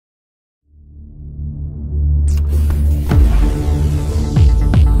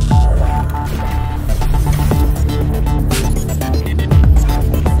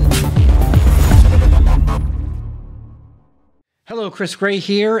Chris Gray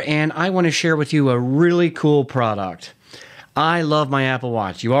here, and I want to share with you a really cool product. I love my Apple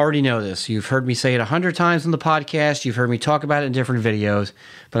Watch. You already know this. You've heard me say it 100 times on the podcast. You've heard me talk about it in different videos,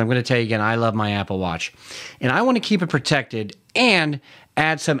 but I'm going to tell you again, I love my Apple Watch. And I want to keep it protected and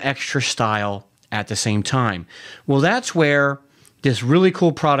add some extra style at the same time. Well, that's where this really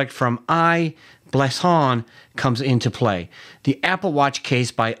cool product from i-Blason comes into play. The Apple Watch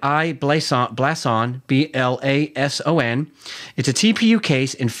case by i-Blason, B-L-A-S-O-N. It's a TPU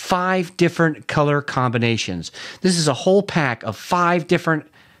case in 5 different color combinations. This is a whole pack of 5 different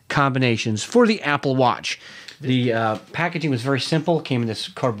combinations for the Apple Watch. The packaging was very simple. It came in this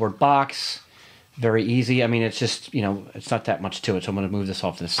cardboard box. Very easy. I mean, it's just, you know, it's not that much to it. So I'm going to move this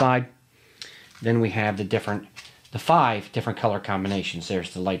off to the side. Then we have the 5 different color combinations.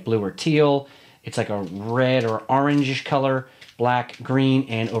 There's the light blue or teal. It's like a red or orangish color, black, green,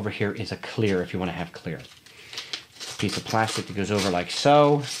 and over here is a clear if you want to have clear. It's a piece of plastic that goes over like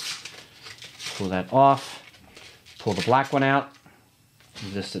so. Pull that off. Pull the black one out.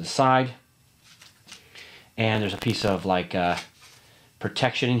 Move this to the side. And there's a piece of like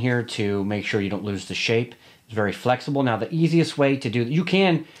protection in here to make sure you don't lose the shape. It's very flexible. Now the easiest way to do, you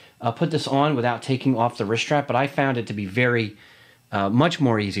can put this on without taking off the wrist strap, but I found it to be very much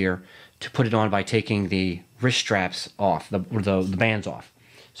more easier to put it on by taking the wrist straps off, the bands off.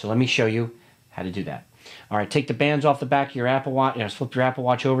 So let me show you how to do that. All right, take the bands off the back of your Apple Watch, flip your Apple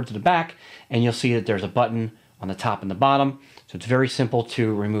Watch over to the back, and you'll see that there's a button on the top and the bottom. So it's very simple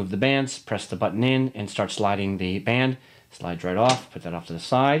to remove the bands. Press the button in and start sliding the band. Slides right off, put that off to the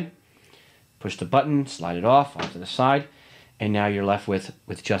side. Push the button, slide it off to the side, and now you're left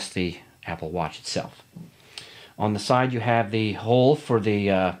with just the Apple Watch itself. On the side you have the hole for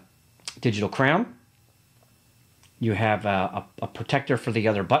the digital crown. You have a protector for the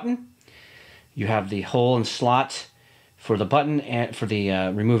other button. You have the hole and slot for the button and for the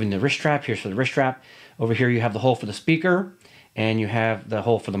removing the wrist strap. Here's for the wrist strap. Over here you have the hole for the speaker, and you have the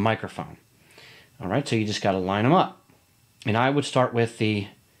hole for the microphone. All right, so you just got to line them up. And I would start with the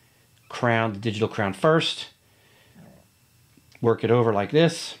crown, the digital crown first. Work it over like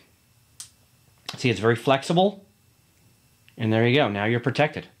this. See, it's very flexible. And there you go. Now you're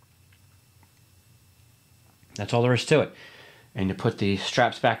protected. That's all there is to it. And you put the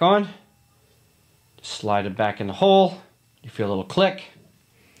straps back on. Slide it back in the hole. You feel a little click.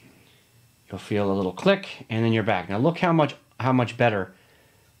 You'll feel a little click, and then you're back. Now look how much better,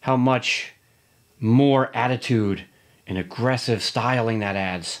 how much more attitude and aggressive styling that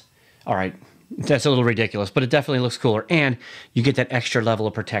adds. All right, that's a little ridiculous, but it definitely looks cooler, and you get that extra level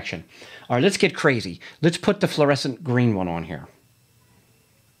of protection. All right, let's get crazy. Let's put the fluorescent green one on here,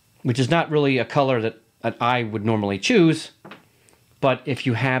 which is not really a color that I would normally choose, but if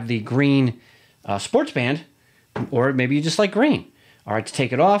you have the green sports band, or maybe you just like green. All right, to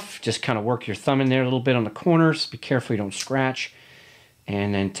take it off, just kind of work your thumb in there a little bit on the corners. Be careful you don't scratch.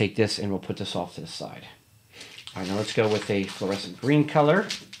 And then take this and we'll put this off to the side. All right, now let's go with a fluorescent green color.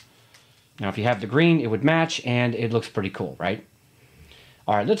 Now if you have the green, it would match and it looks pretty cool, right?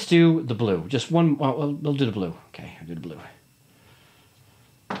 All right, let's do the blue. Just one, well, we'll do the blue. Okay, I'll do the blue.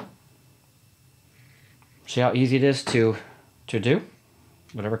 See how easy it is to do?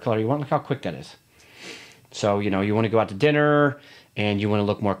 Whatever color you want. Look how quick that is. So, you know, you want to go out to dinner and you want to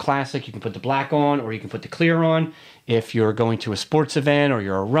look more classic, you can put the black on or you can put the clear on. If you're going to a sports event or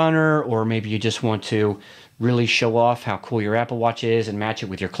you're a runner, or maybe you just want to really show off how cool your Apple Watch is and match it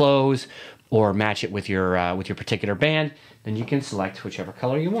with your clothes or match it with your particular band, then you can select whichever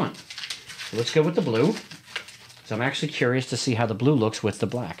color you want. So let's go with the blue. So I'm actually curious to see how the blue looks with the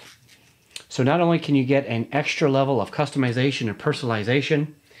black. So not only can you get an extra level of customization and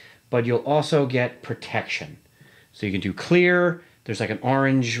personalization, but you'll also get protection. So you can do clear, there's like an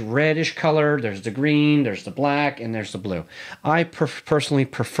orange reddish color, there's the green, there's the black, and there's the blue. I personally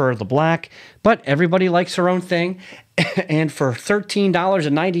prefer the black, but everybody likes their own thing. And for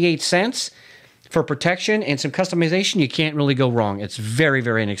 $13.98 for protection and some customization, you can't really go wrong. It's very,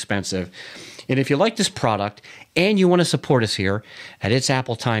 very inexpensive. And if you like this product and you want to support us here at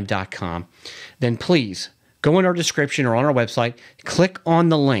itsAppleTime.com, then please go in our description or on our website, click on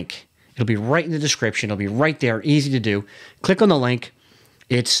the link. It'll be right in the description. It'll be right there, easy to do. Click on the link.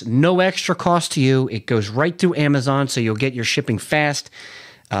 It's no extra cost to you. It goes right through Amazon, so you'll get your shipping fast.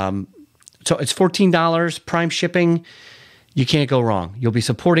 So it's $14, Prime shipping. You can't go wrong. You'll be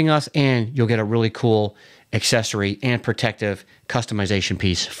supporting us, and you'll get a really cool accessory and protective customization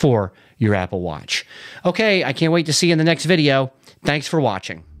piece for your Apple Watch. Okay, I can't wait to see you in the next video. Thanks for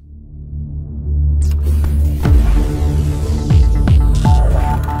watching.